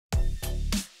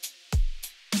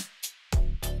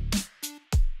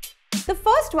The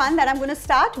first one that I'm going to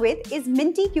start with is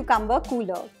Minty Cucumber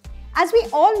Cooler. As we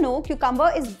all know,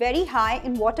 cucumber is very high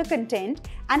in water content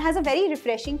and has a very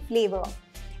refreshing flavor.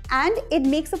 And it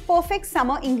makes a perfect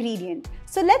summer ingredient.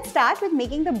 So let's start with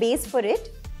making the base for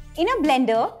it. In a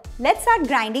blender, let's start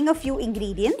grinding a few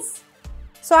ingredients.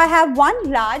 So I have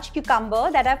one large cucumber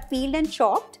that I've peeled and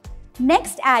chopped.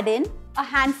 Next, add in a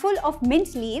handful of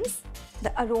mint leaves.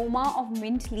 The aroma of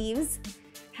mint leaves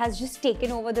has just taken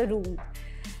over the room.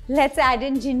 Let's add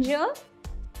in ginger.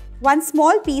 One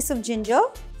small piece of ginger,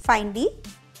 finely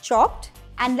chopped.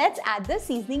 And let's add the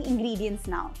seasoning ingredients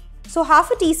now. So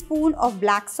half a teaspoon of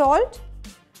black salt,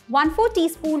 1/4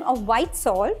 teaspoon of white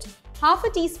salt, half a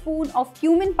teaspoon of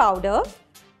cumin powder,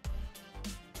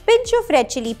 pinch of red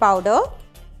chili powder,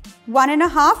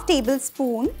 1.5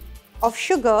 tablespoons of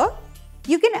sugar.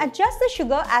 You can adjust the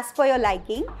sugar as per your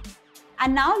liking.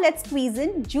 And now let's squeeze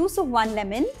in juice of 1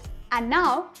 lemon. And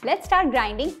now let's start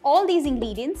grinding all these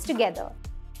ingredients together.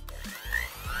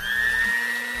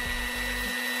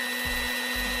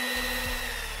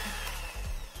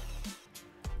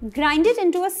 Grind it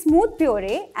into a smooth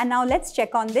puree, and now let's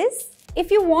check on this.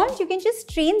 If you want, you can just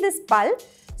strain this pulp.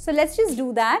 So let's just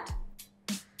do that.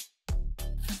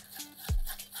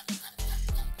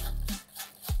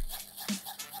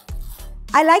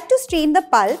 I like to strain the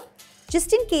pulp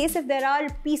just in case if there are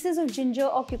pieces of ginger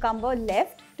or cucumber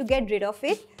left to get rid of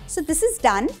it. So this is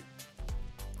done,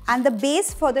 and the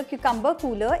base for the cucumber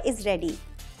cooler is ready.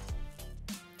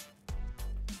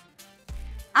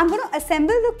 I'm going to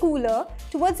assemble the cooler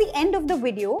towards the end of the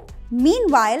video.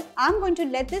 Meanwhile, I'm going to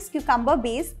let this cucumber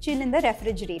base chill in the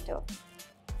refrigerator.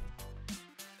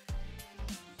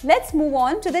 Let's move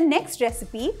on to the next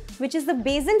recipe, which is the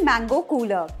Basil Mango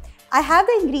Cooler. I have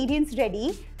the ingredients ready,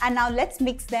 and now let's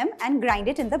mix them and grind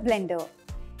it in the blender.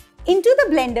 Into the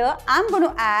blender, I'm going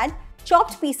to add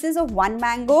chopped pieces of one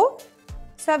mango.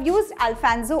 So I've used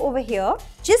Alphonso over here.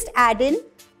 Just add in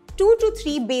 2 to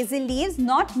 3 basil leaves,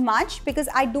 not much because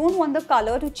I don't want the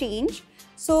color to change.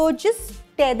 So just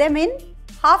tear them in.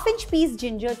 1/2 inch piece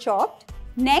ginger chopped.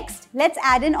 Next, let's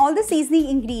add in all the seasoning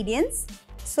ingredients.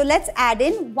 So let's add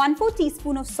in 1/4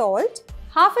 teaspoon of salt,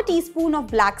 1/2 teaspoon of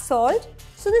black salt.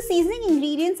 So the seasoning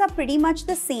ingredients are pretty much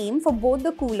the same for both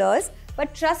the coolers,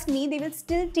 but trust me, they will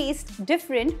still taste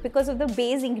different because of the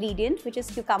base ingredient, which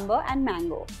is cucumber and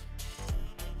mango.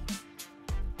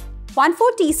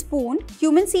 1/4 teaspoon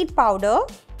cumin seed powder,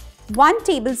 1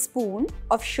 tablespoon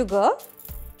of sugar,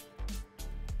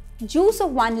 juice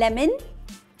of 1 lemon,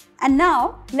 and now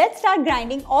let's start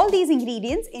grinding all these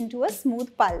ingredients into a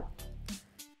smooth pulp.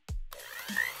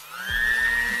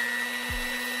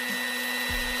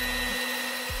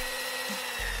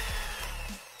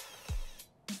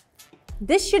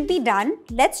 This should be done.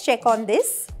 Let's check on this.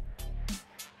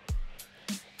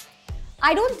 I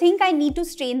don't think I need to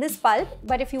strain this pulp,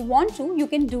 but if you want to, you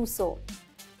can do so.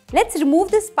 Let's remove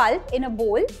this pulp in a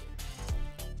bowl.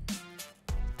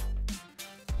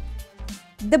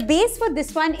 The base for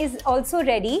this one is also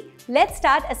ready. Let's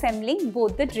start assembling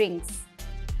both the drinks.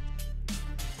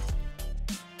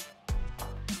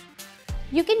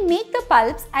 You can make the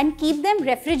pulps and keep them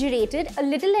refrigerated a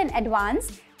little in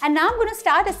advance. And now I'm going to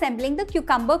start assembling the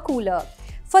cucumber cooler.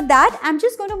 For that, I'm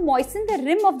just going to moisten the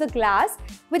rim of the glass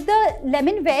with the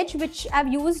lemon wedge which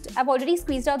I've already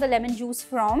squeezed out the lemon juice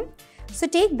from. So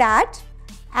take that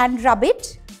and rub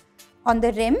it on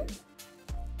the rim.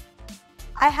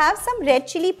 I have some red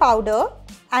chili powder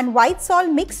and white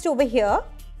salt mixed over here,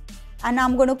 and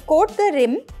I'm going to coat the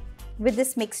rim with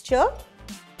this mixture.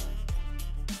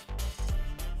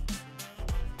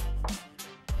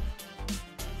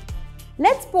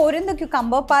 Let's pour in the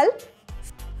cucumber pulp.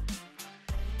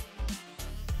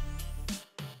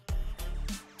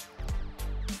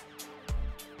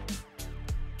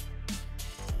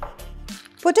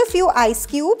 Put a few ice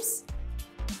cubes.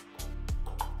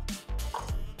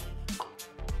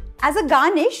 As a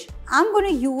garnish, I'm going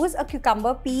to use a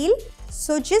cucumber peel.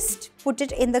 So just put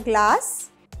it in the glass.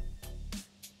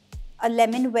 A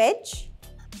lemon wedge.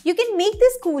 You can make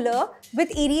this cooler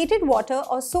with aerated water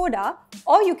or soda,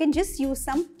 or you can just use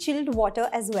some chilled water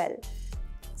as well.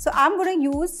 So I'm going to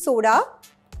use soda.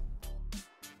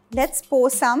 Let's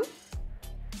pour some.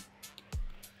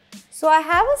 So I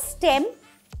have a stem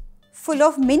full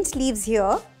of mint leaves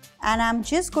here, and I'm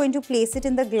just going to place it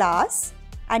in the glass,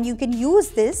 and you can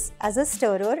use this as a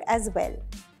stirrer as well.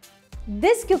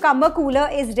 This cucumber cooler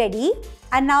is ready,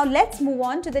 and now let's move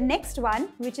on to the next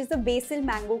one, which is the Basil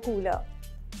Mango Cooler.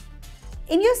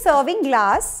 In your serving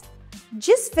glass,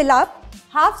 just fill up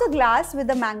half the glass with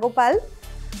the mango pulp.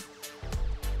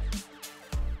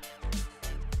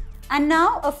 And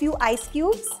now a few ice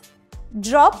cubes.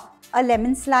 Drop a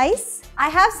lemon slice. I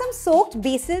have some soaked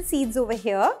basil seeds over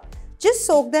here. Just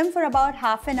soak them for about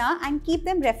half an hour and keep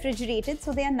them refrigerated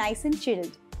so they are nice and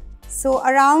chilled. So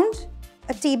around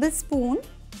a tablespoon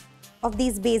of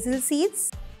these basil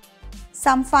seeds,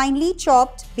 some finely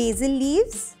chopped basil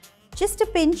leaves, just a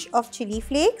pinch of chili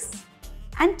flakes,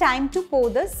 and time to pour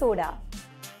the soda.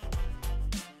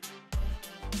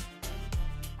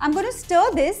 I'm going to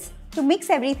stir this to mix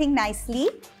everything nicely.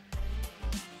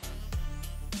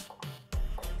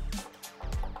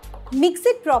 Mix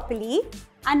it properly,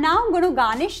 and now I'm going to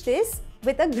garnish this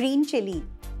with a green chili.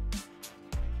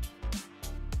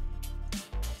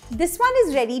 This one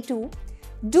is ready too.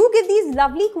 Do give these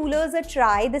lovely coolers a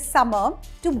try this summer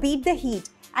to beat the heat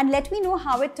and let me know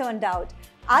how it turned out.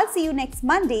 I'll see you next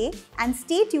Monday and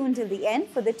stay tuned till the end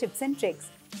for the tips and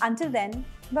tricks. Until then,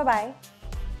 bye-bye.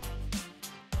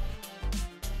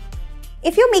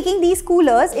 If you're making these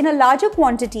coolers in a larger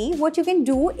quantity, what you can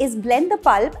do is blend the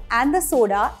pulp and the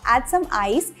soda, add some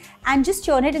ice and just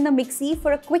churn it in the mixie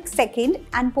for a quick second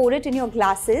and pour it in your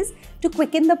glasses to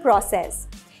quicken the process.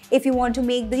 If you want to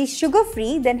make these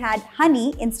sugar-free, then add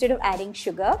honey instead of adding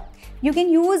sugar. You can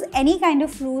use any kind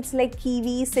of fruits like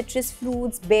kiwi, citrus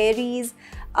fruits, berries,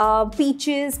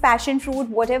 peaches, passion fruit,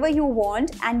 whatever you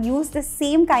want, and use the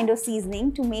same kind of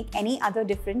seasoning to make any other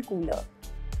different cooler.